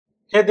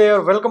Hey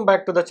there, welcome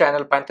back to the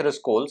channel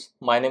PantherSchools.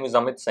 My name is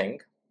Amit Singh,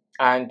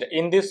 and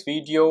in this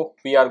video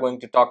we are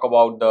going to talk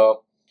about the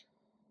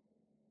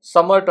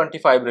summer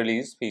 25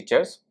 release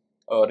features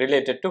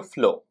related to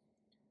flow.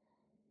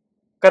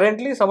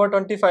 Currently summer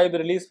 25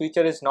 release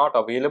feature is not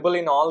available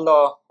in all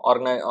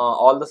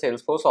the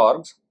Salesforce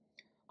orgs.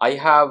 I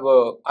have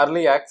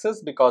early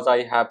access because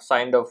I have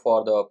signed up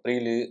for the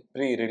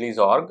pre-release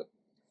org,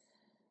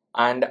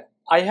 and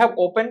I have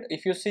opened,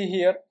 if you see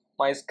here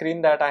my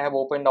screen, that I have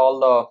opened all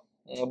the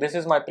this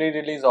is my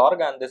pre-release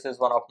org, and this is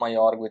one of my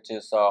org which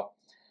is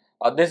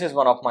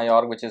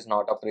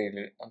not a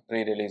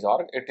pre-release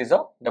org. It is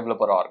a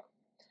developer org.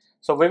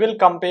 So we will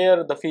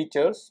compare the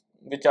features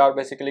which are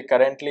basically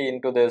currently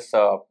into this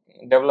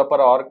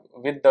developer org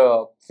with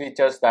the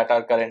features that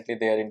are currently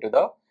there into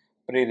the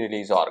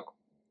pre-release org.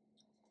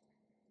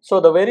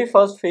 So the very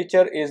first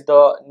feature is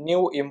the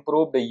new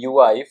improved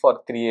UI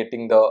for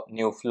creating the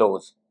new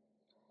flows.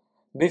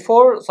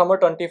 Before summer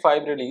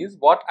 25 release,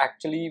 what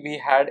actually we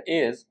had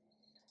is,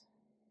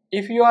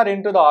 if you are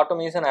into the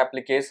automation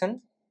application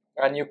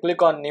and you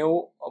click on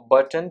new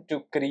button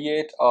to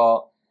create a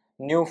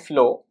new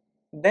flow,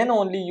 then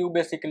only you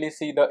basically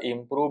see the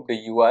improved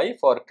UI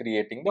for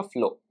creating the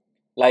flow.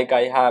 Like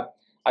I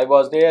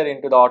was there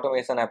into the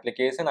automation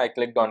application, I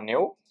clicked on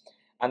new,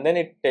 and then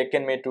it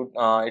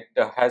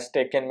has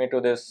taken me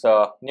to this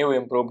new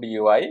improved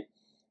UI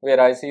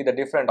where I see the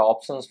different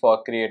options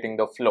for creating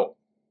the flow,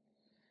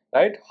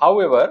 right?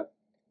 However,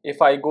 if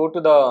I go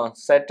to the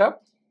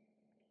setup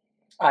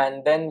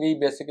and then we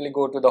basically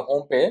go to the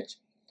home page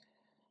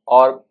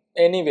or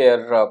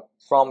anywhere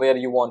from where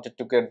you wanted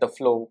to get the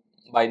flow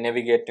by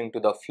navigating to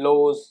the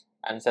flows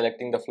and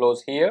selecting the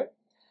flows here,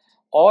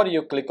 or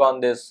you click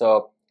on this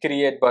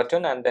create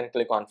button and then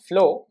click on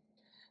flow,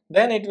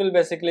 then it will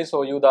basically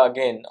show you the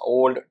again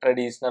old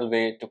traditional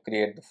way to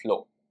create the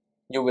flow.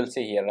 You will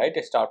see here, right?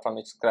 Start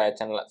from scratch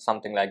and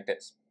something like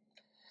this.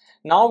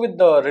 Now with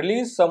the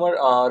release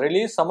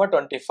summer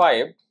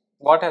 25,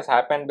 what has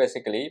happened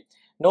basically,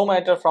 no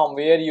matter from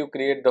where you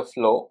create the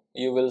flow,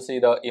 you will see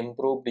the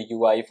improved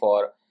UI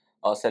for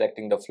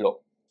selecting the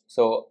flow.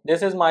 So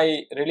this is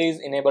my release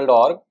enabled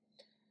org.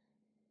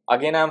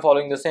 Again, I am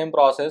following the same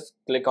process.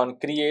 Click on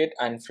create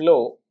and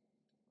flow.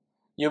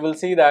 You will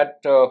see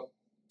that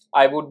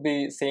I would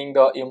be seeing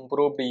the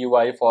improved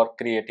UI for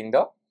creating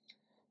the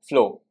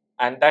flow,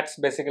 and that's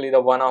basically the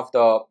one of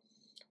the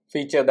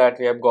feature that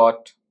we have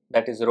got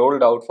that is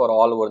rolled out for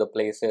all over the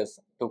places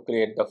to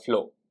create the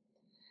flow.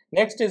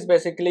 Next is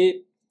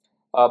basically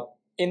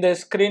in the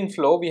screen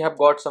flow, we have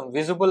got some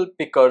visible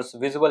pickers,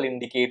 visible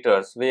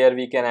indicators, where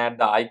we can add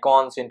the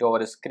icons into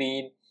our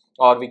screen,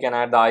 or we can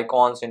add the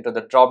icons into the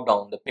drop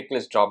down, the pick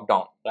list drop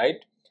down,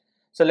 right?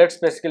 So let's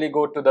basically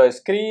go to the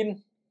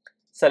screen,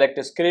 select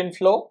a screen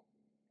flow,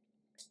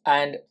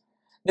 and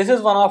this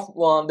is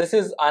this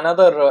is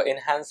another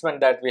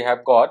enhancement that we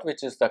have got,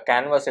 which is the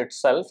canvas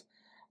itself.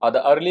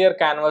 The earlier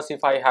canvas,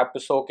 if I have to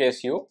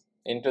showcase you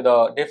into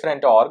the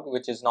different org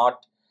which is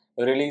not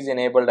release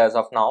enabled as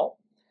of now,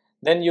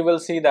 then you will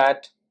see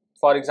that,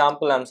 for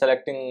example, I'm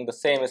selecting the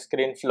same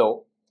screen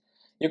flow.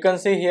 You can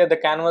see here the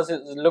canvas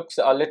looks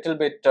a little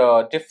bit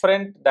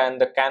different than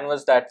the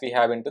canvas that we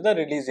have into the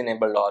release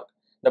enabled org.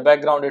 The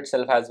background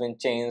itself has been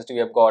changed. We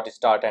have got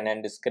start and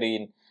end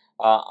screen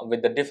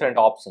with the different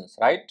options,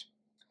 right?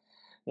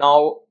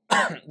 Now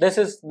this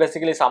is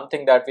basically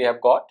something that we have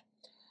got.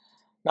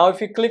 Now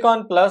if you click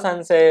on plus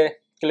and say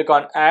click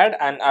on add,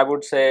 and I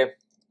would say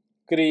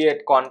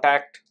create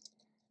contact,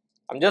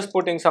 I'm just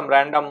putting some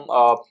random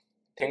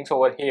things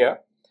over here.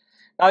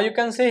 Now you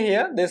can see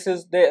here, this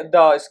is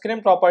the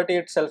screen property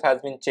itself has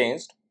been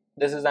changed.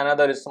 This is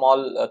another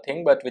small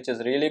thing, but which is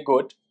really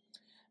good.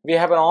 We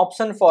have an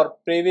option for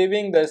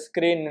previewing the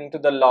screen into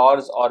the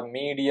large or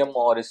medium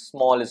or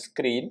small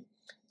screen.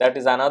 That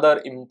is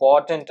another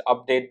important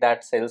update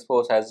that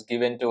Salesforce has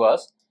given to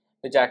us,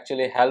 which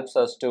actually helps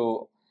us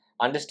to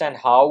understand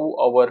how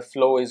our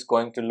flow is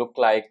going to look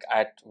like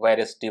at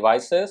various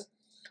devices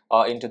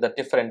into the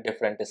different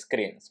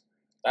screens,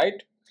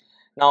 right?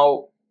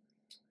 Now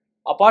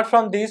apart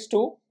from these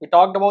two, we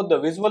talked about the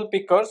visual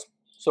pickers.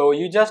 So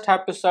you just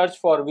have to search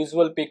for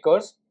visual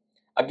pickers.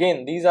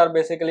 Again, these are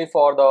basically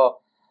for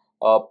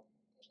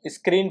the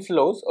screen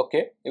flows.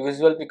 Okay, the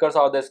visual pickers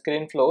are the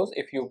screen flows.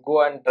 If you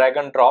go and drag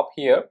and drop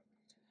here,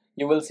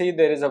 you will see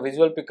there is a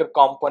visual picker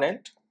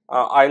component.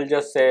 I'll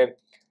just say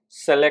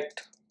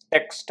select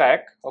text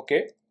stack.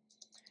 Okay,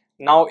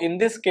 now in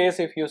this case,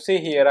 if you see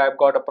here, I've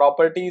got a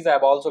properties,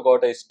 I've also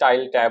got a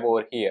style tab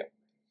over here.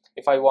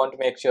 If I want to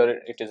make sure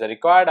it is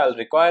required, I'll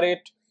require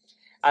it,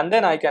 and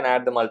then I can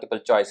add the multiple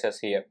choices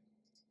here.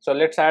 So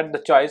let's add the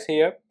choice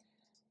here.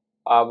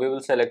 We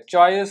will select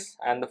choice,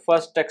 and the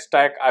first text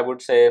stack, I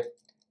would say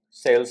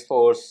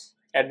Salesforce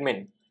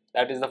admin.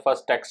 That is the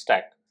first text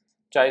stack.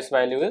 Choice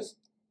value is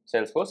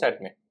Salesforce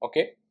admin.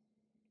 Okay,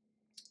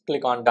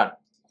 click on done.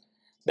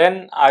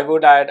 Then I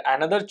would add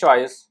another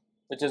choice,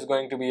 which is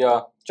going to be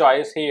a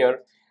choice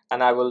here,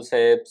 and I will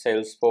say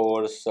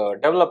Salesforce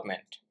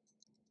development,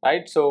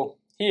 right? So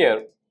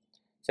here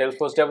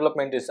Salesforce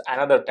development is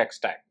another tech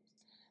stack.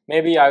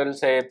 Maybe I will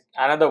say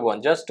another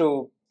one just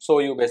to show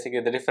you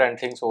basically the different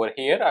things over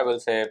here. I will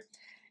say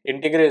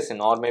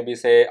integration, or maybe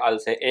say I'll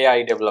say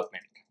AI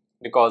development,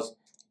 because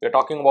we're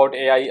talking about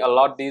AI a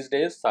lot these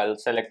days. So I'll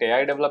select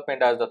AI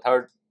development as the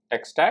third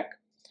tech stack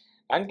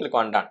and click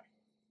on done.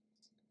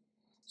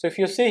 So if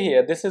you see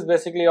here, this is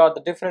basically all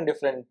the different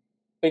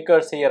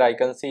pickers here. I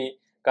can see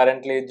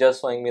currently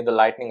just showing me the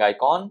lightning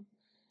icon.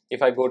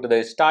 If I go to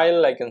the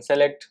style, I can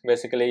select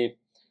basically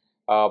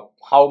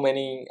how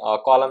many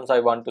columns I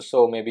want to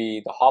show,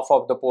 maybe the half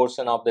of the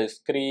portion of the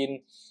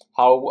screen,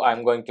 how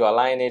I'm going to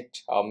align it,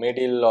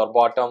 middle or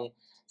bottom,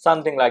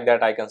 something like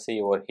that I can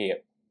see over here.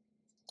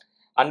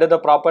 Under the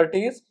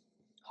properties,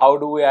 how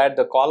do we add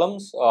the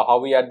columns, how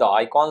we add the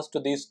icons to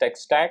this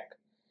text stack.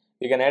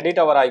 We can edit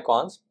our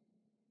icons.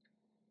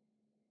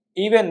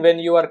 Even when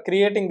you are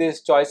creating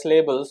these choice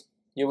labels,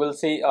 you will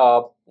see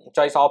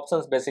choice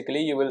options.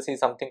 Basically you will see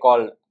something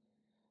called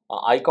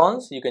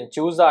icons. You can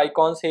choose the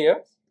icons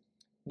here.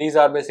 These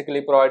are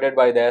basically provided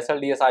by the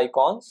SLDS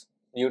icons,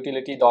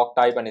 utility, doc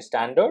type and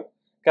standard.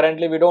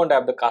 Currently we don't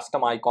have the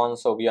custom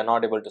icons, so we are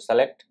not able to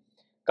select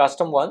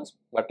custom ones,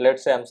 but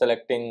let's say I'm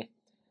selecting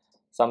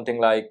something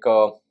like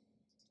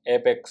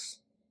Apex.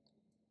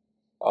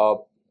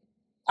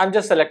 I'm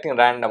just selecting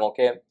random,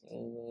 okay,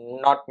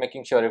 not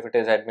making sure if it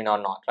is admin or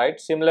not, right?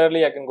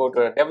 Similarly, I can go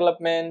to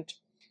development,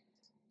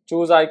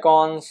 choose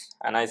icons,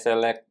 and I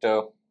select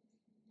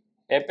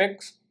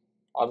Apex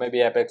or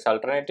maybe Apex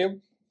alternative.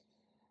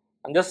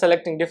 I'm just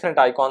selecting different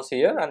icons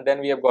here, and then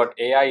we have got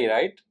AI,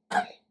 right?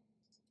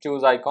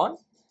 Choose icon,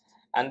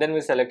 and then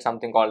we select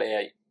something called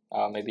AI,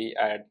 maybe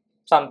add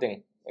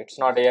something. It's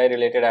not AI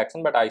related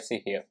action, but I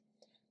see here.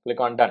 Click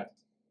on done.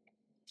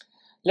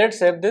 Let's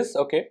save this.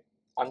 Okay,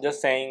 I'm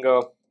just saying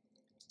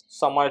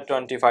summer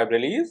 25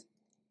 release.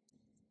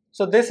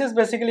 So this is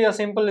basically a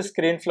simple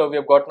screen flow we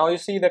have got. Now you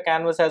see the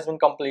canvas has been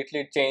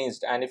completely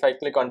changed, and if I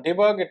click on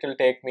debug, it will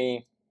take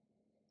me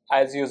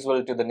as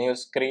usual to the new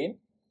screen,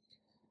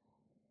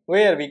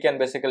 where we can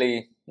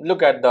basically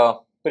look at the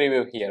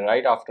preview here,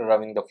 right, after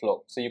running the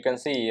flow. So you can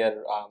see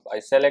here, I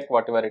select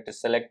whatever it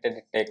is selected,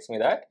 it takes me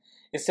that.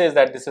 It says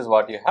that this is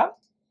what you have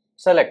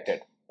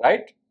selected,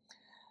 right?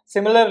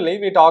 Similarly,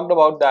 we talked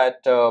about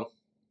that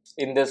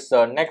in this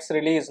next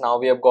release. Now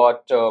we have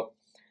got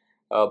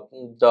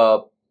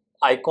the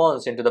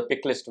icons into the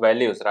pick list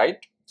values, right?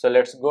 So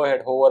let's go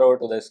ahead, hover over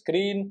to the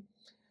screen.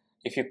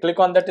 If you click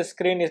on that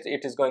screen,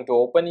 it is going to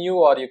open you,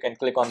 or you can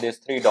click on these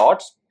three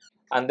dots,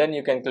 and then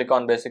you can click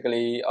on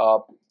basically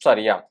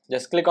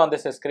just click on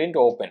this screen to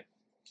open.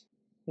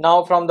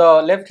 Now from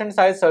the left hand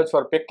side, search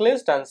for pick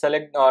list and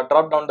select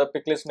drop down the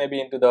pick list maybe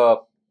into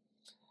the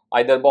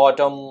either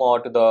bottom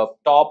or to the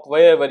top,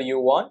 wherever you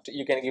want.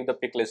 You can give the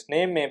pick list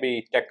name,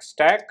 maybe tech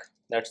stack.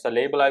 That's the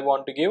label I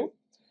want to give.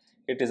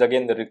 It is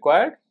again the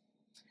required,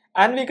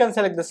 and we can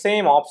select the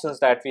same options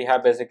that we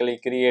have basically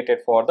created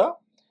for the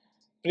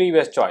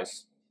previous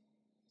choice.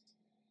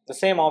 The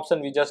same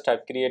option we just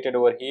have created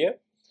over here.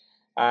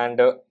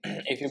 And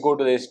if you go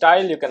to the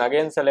style, you can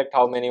again select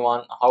how many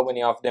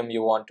of them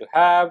you want to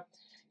have.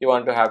 You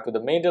want to have to the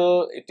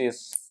middle. It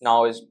is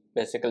now is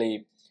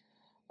basically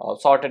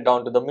sorted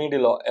down to the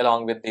middle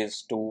along with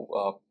these two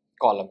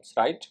columns,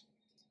 right?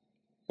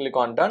 Click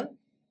on done,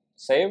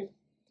 save,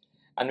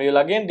 and we will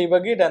again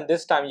debug it, and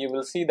this time you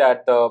will see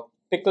that the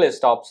pick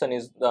list option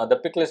is the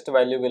pick list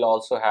value will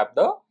also have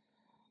the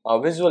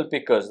visual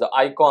pickers, the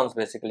icons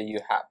basically you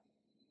have.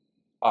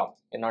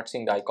 You're not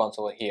seeing the icons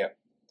over here.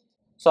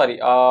 Sorry,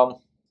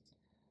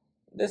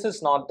 this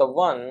is not the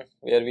one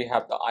where we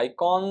have the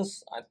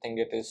icons. I think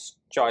it is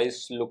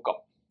choice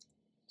lookup.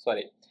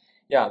 Sorry,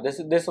 yeah, this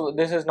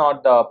is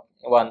not the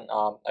one.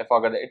 I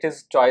forgot. It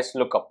is choice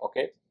lookup.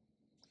 Okay,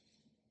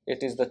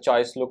 it is the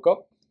choice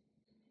lookup.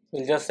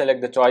 We'll just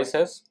select the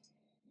choices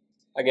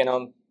again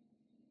on,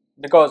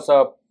 because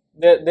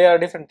there are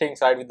different things,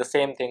 right, with the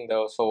same thing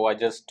though. So I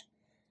just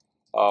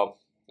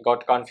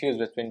got confused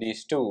between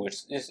these two.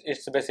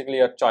 It's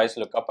basically a choice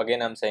lookup.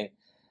 Again, I'm saying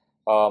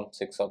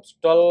 6 of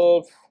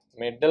 12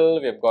 middle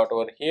we have got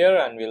over here,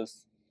 and we'll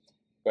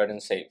go ahead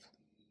and save.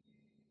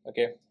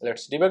 Okay,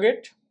 let's debug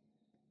it,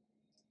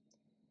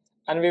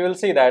 and we will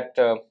see that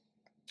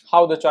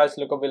how the choice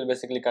lookup will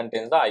basically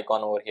contains the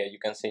icon over here. You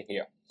can see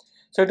here.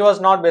 So it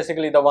was not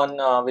basically the one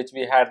which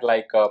we had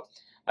like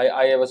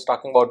I was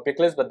talking about pick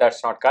list, but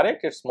that's not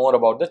correct. It's more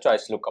about the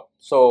choice lookup.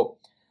 So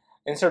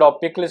instead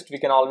of pick list, we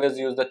can always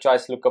use the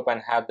choice lookup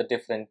and have the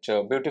different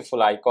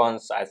beautiful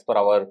icons as per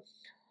our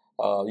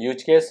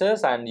use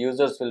cases, and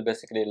users will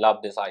basically love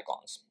these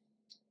icons.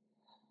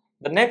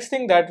 The next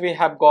thing that we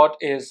have got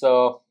is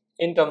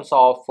in terms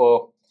of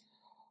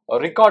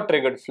record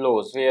triggered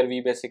flows, where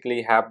we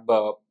basically have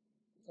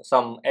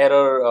some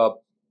error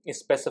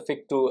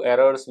specific to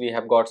errors. We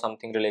have got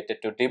something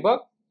related to debug.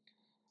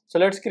 So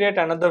let's create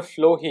another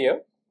flow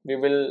here. We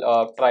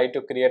will try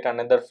to create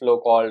another flow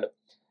called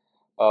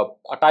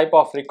a type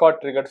of record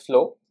triggered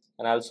flow,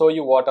 and I'll show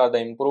you what are the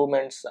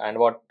improvements and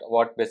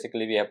what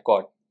basically we have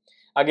got.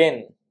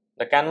 Again,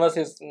 the canvas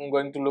is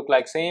going to look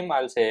like same.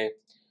 I'll say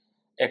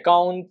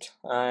account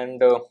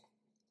and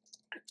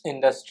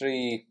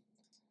industry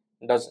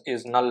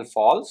is null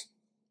false.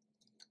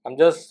 I'm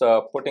just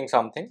putting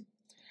something.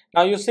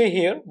 Now you see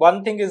here,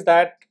 one thing is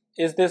that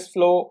is this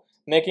flow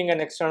making an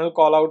external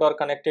call out or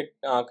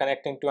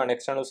connecting to an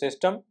external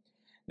system.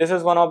 This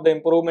is one of the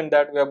improvement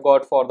that we have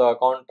got for the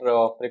account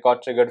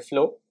record triggered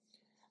flow,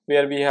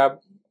 where we have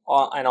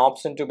an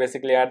option to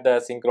basically add the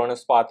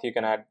synchronous path. We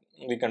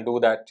can do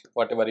that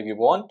whatever we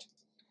want.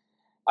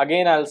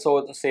 Again, I'll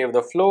also save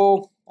the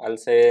flow. I'll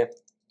say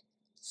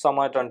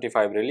summer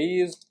 25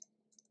 release,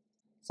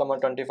 summer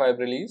 25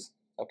 release.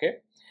 Okay.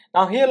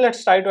 Now here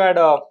let's try to add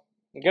a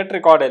get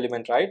record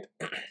element, right?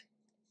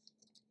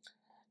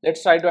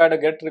 Let's try to add a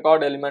get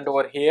record element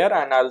over here,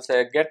 and I'll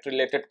say get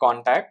related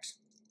contacts.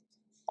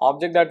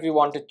 Object that we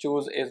want to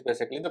choose is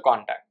basically the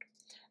contact.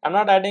 I'm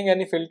not adding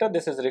any filter,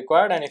 this is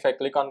required, and if I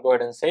click on go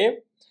ahead and save.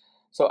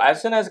 So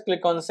as soon as I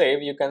click on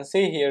save, you can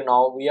see here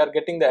now we are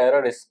getting the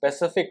error is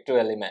specific to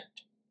element,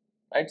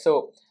 right?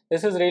 So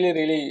this is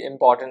really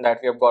important that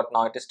we have got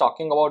now. It is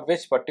talking about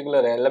which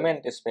particular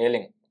element is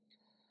failing.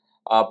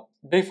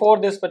 Before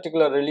this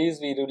particular release,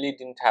 we really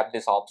didn't have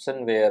this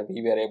option where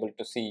we were able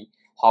to see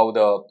how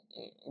the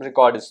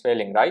record is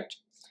failing, right?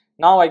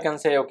 Now I can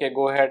say, okay,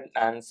 go ahead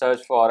and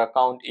search for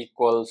account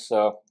equals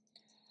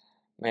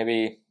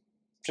maybe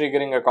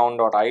triggering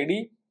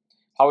account.id.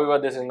 However,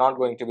 this is not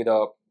going to be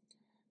the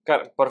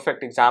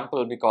perfect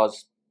example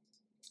because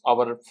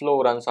our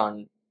flow runs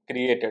on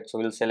created, so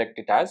we'll select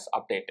it as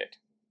updated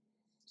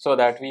so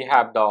that we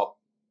have the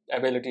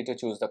ability to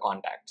choose the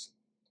contacts.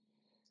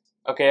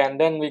 Okay, and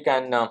then we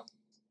can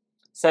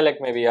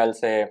select, maybe I'll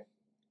say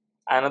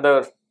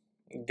another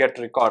get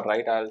record,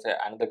 right? I'll say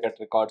another get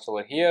records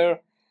over here.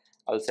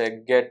 I'll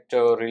say get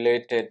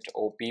related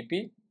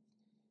OPP.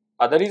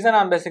 The reason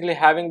I'm basically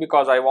having,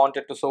 because I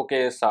wanted to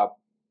showcase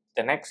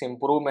the next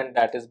improvement,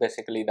 that is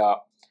basically the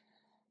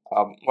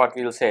what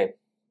we'll say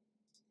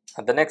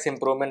the next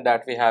improvement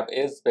that we have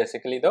is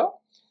basically the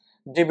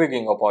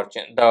debugging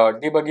opportunity, the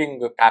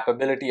debugging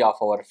capability of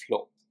our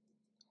flow.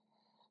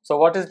 So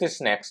what is this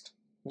next?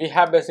 We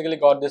have basically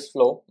got this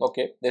flow.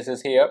 Okay, this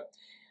is here.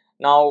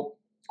 Now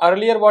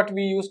earlier what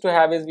we used to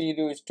have is we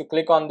used to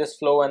click on this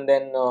flow, and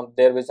then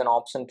there was an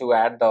option to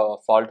add the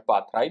fault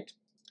path, right?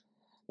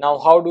 Now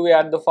how do we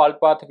add the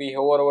fault path? We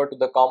hover over to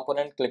the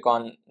component, click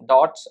on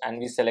dots, and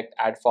we select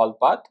add fault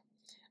path,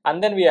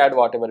 and then we add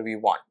whatever we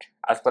want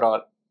as per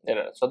our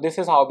error. So this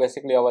is how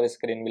basically our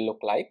screen will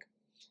look like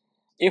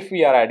if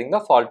we are adding the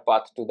fault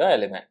path to the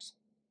elements.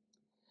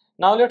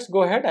 Now let's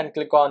go ahead and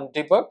click on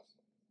debug.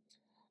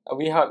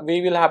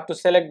 We will have to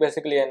select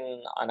basically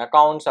an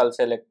account. So I'll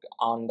select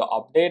on the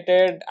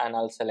updated, and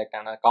I'll select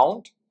an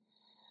account,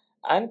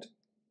 and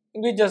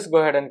we just go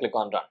ahead and click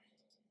on run.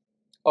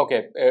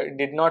 Okay, it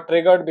did not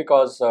triggered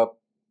because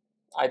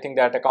I think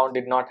that account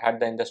did not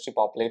have the industry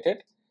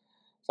populated.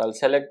 So I'll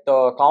select the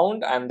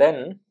account, and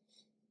then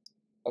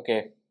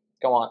okay,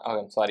 come on,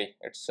 oh, I'm sorry,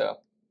 it's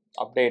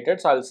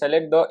updated. So I'll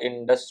select the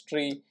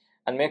industry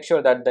and make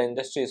sure that the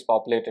industry is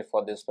populated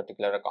for this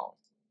particular account.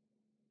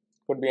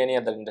 Could be any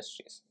other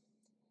industries.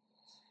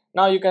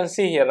 Now you can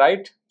see here,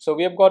 right? So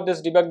we have got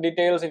this debug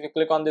details. If you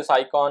click on this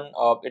icon,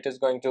 it is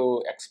going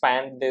to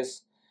expand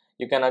this.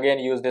 You can again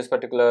use this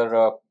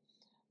particular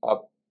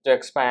to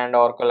expand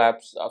or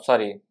collapse,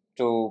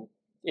 to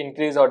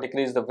increase or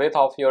decrease the width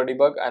of your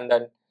debug, and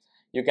then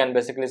you can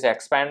basically say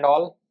expand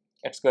all.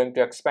 It's going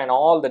to expand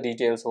all the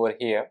details over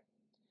here.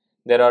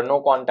 There are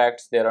no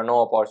contacts, there are no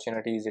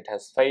opportunities, it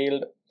has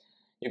failed.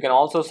 You can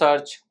also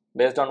search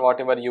based on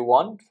whatever you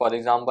want. For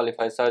example, if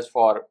I search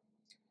for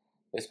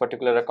this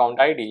particular account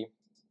ID,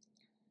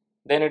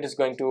 then it is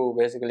going to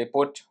basically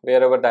put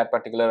wherever that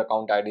particular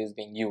account ID is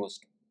being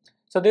used.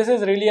 So this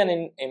is really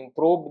an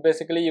improved,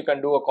 basically you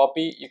can do a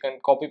copy, you can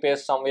copy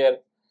paste somewhere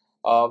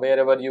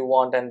wherever you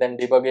want, and then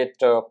debug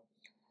it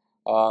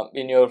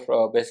in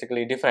your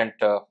basically different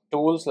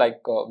tools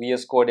like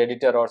VS Code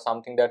editor or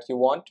something that you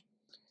want.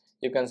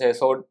 You can say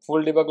so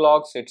full debug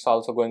logs, it's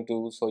also going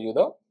to show you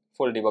the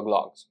full debug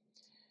logs.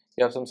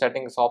 You have some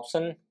settings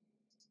option,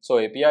 so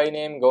API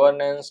name,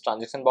 governance,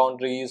 transaction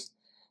boundaries.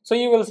 So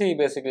you will see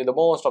basically the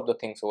most of the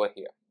things over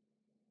here.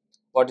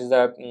 What is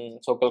the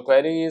SQL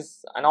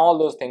queries and all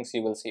those things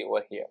you will see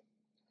over here.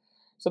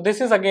 So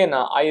this is again,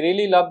 I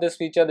really love this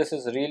feature. This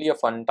is really a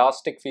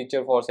fantastic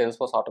feature for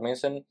Salesforce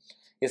automation,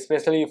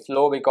 especially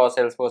flow, because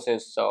Salesforce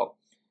is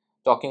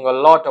talking a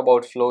lot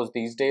about flows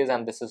these days,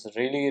 and this is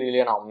really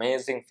an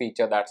amazing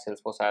feature that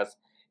Salesforce has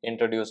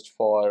introduced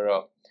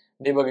for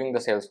debugging the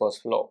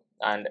Salesforce flow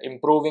and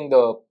improving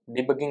the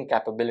debugging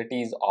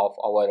capabilities of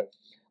our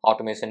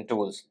automation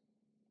tools.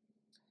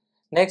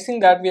 Next thing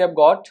that we have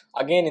got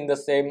again in the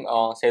same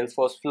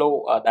Salesforce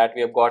flow that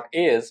we have got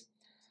is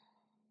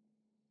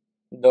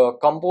the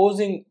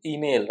composing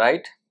email,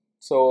 right?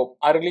 So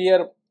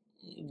earlier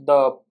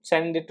the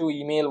send it to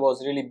email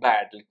was really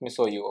bad. Let me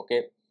show you.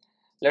 Okay,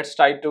 let's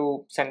try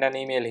to send an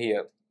email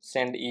here.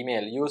 Send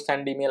email, use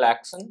send email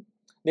action.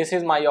 This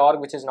is my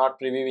org which is not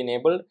preview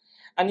enabled,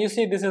 and you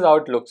see this is how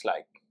it looks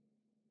like.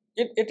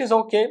 It is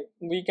okay.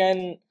 We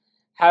can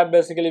have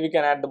basically we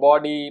can add the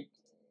body.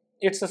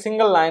 It's a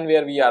single line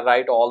where we are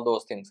write all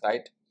those things,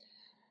 right?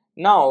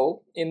 Now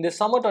in the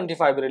summer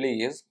 25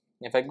 release,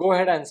 if I go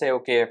ahead and say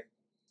okay,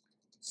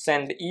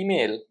 send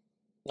email,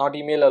 not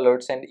email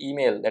alert, send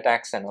email, that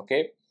action.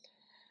 Okay,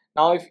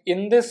 now if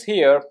in this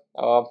here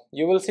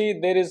you will see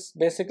there is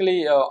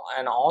basically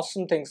an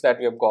awesome things that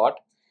we have got.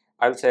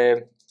 I'll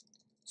say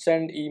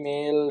send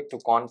email to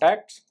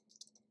contacts.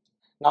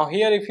 Now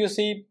here if you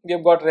see, we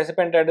have got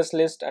recipient address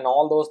list and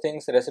all those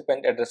things,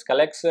 recipient address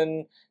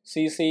collection,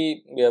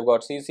 CC, we have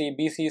got CC,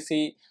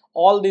 BCC,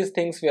 all these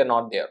things were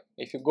not there.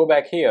 If you go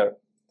back here,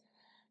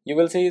 you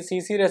will see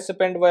CC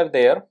recipient were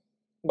there,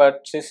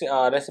 but CC,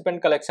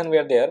 recipient collection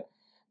were there,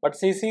 but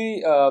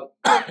CC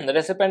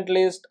recipient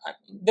list,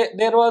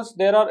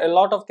 there are a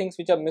lot of things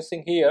which are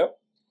missing here,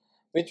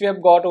 which we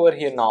have got over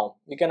here. Now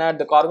we can add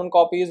the carbon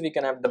copies, we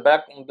can add the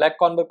black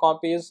carbon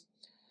copies,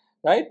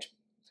 right?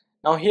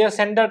 Now here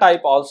sender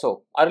type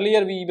also,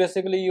 earlier we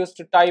basically used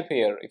to type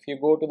here. If you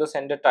go to the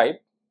sender type,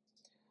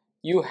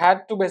 you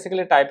had to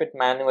basically type it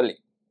manually,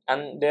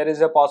 and there is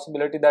a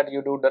possibility that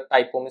you do the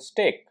typo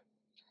mistake.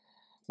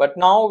 But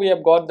now we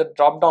have got the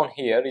drop down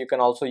here. You can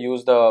also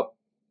use the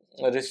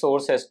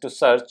resources to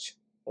search,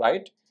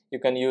 right? You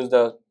can use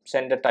the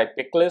sender type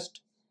pick list,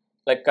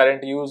 like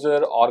current user,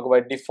 org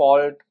by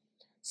default,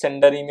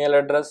 sender email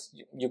address.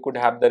 You could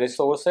have the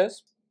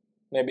resources,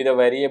 maybe the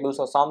variables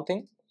or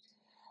something,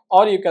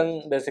 or you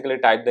can basically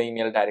type the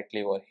email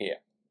directly over here.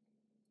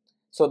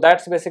 So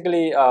that's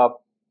basically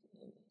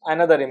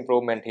another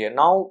improvement here.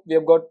 Now we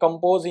have got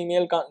compose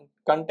email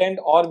content,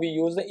 or we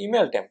use the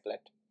email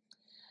template.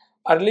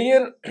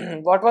 Earlier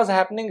what was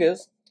happening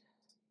is,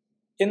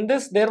 in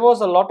this there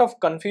was a lot of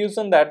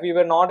confusion that we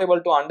were not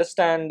able to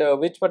understand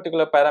which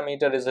particular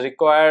parameter is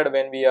required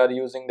when we are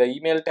using the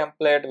email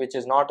template, which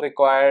is not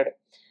required,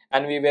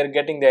 and we were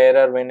getting the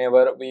error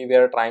whenever we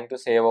were trying to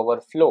save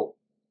our flow.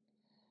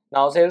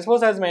 Now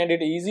Salesforce has made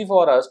it easy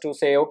for us to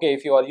say, okay,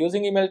 if you are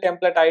using email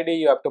template ID,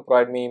 you have to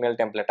provide me email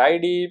template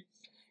ID.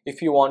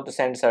 If you want to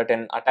send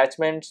certain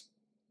attachments,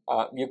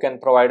 you can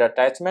provide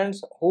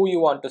attachments, who you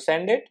want to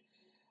send it,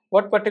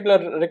 what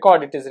particular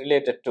record it is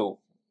related to,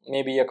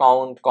 maybe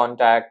account,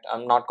 contact,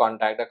 not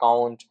contact,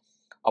 account,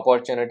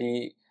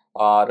 opportunity,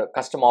 or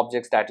custom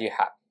objects that you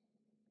have.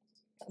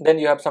 Then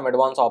you have some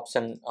advanced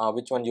option,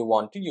 which one you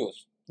want to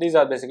use. These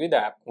are basically the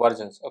app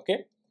versions.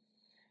 Okay,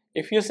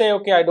 if you say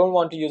okay, I don't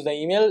want to use the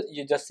email,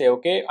 you just say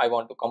okay, I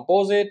want to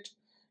compose it.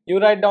 You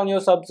write down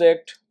your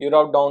subject, you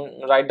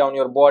write down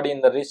your body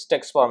in the rich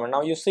text format.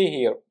 Now you see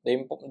here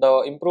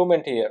the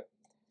improvement here.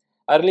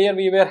 Earlier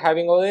we were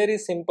having a very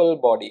simple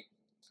body,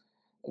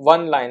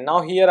 one line.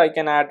 Now here I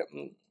can add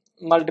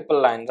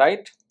multiple lines,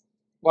 right?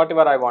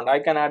 Whatever I want, I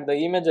can add the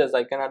images,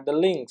 I can add the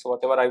links,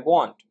 whatever I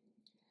want.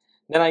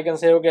 Then I can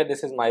say okay,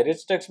 this is my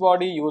rich text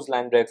body, use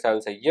line breaks, I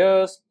will say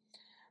yes.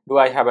 Do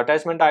I have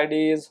attachment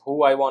IDs,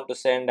 who I want to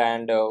send,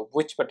 and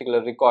which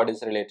particular record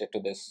is related to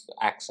this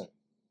action.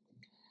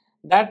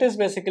 That is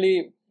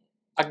basically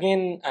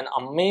again an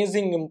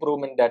amazing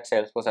improvement that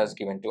Salesforce has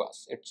given to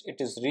us. It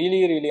is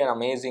really an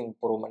amazing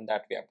improvement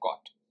that we have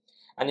got.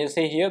 And you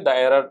see here the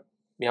error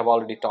we have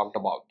already talked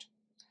about.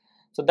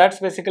 So that's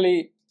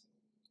basically,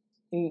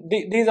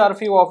 these are a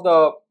few of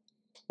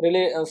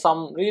the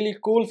some really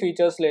cool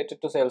features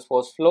related to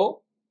Salesforce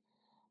Flow.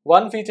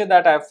 One feature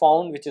that I have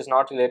found which is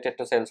not related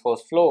to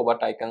Salesforce Flow,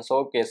 but I can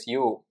showcase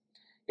you,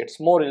 it's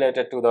more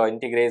related to the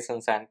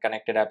integrations and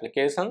connected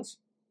applications.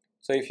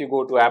 So if you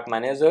go to App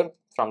Manager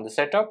from the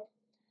setup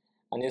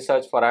and you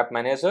search for App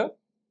Manager,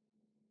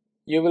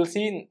 you will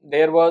see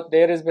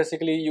there is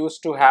basically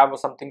used to have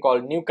something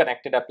called new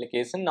connected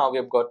application. Now we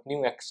have got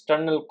new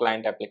external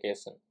client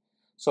application.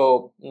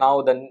 So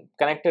now the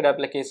connected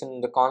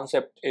application, the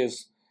concept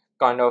is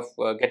kind of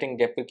getting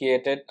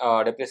deprecated,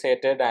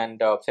 and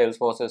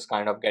Salesforce is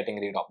kind of getting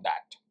rid of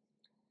that.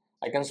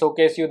 I can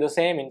showcase you the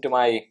same into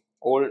my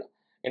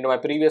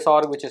previous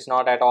org, which is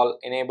not at all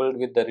enabled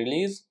with the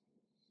release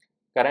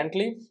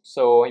currently.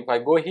 So if I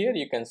go here,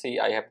 you can see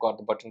I have got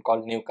the button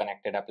called new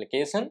connected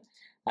application,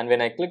 and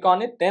when I click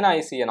on it, then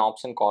I see an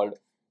option called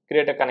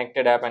create a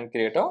connected app and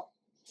create a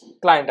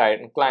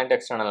client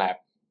external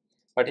app.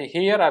 But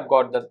here I've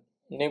got the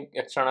new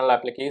external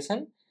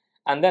application,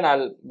 and then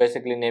I'll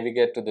basically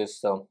navigate to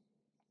this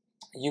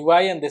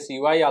UI, and this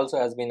UI also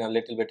has been a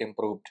little bit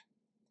improved.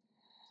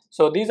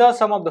 So these are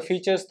some of the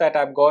features that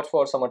I've got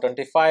for summer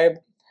 25.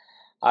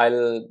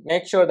 I'll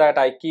make sure that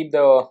I keep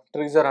the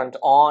treasure hunt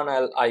on.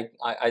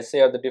 I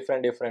share the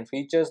different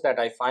features that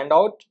I find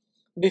out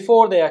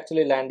before they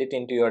actually land it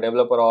into your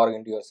developer org,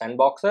 into your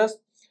sandboxes.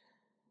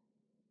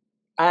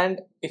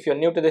 And if you're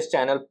new to this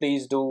channel,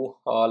 please do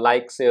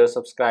like, share,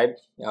 subscribe.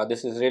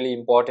 This is really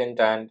important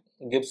and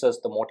gives us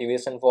the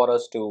motivation for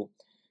us to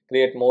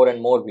create more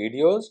and more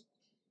videos.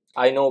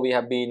 I know we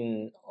have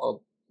been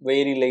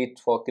very late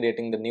for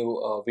creating the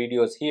new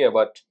videos here,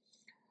 but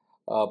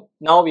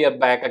now we are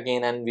back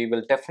again, and we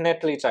will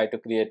definitely try to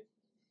create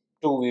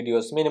 2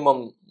 videos,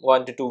 minimum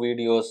 1 to 2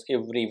 videos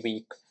every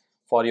week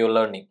for your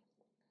learning.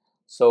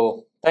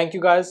 So Thank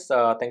you guys.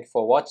 Thank you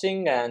for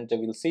watching, and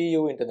we'll see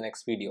you into the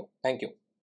next video. Thank you.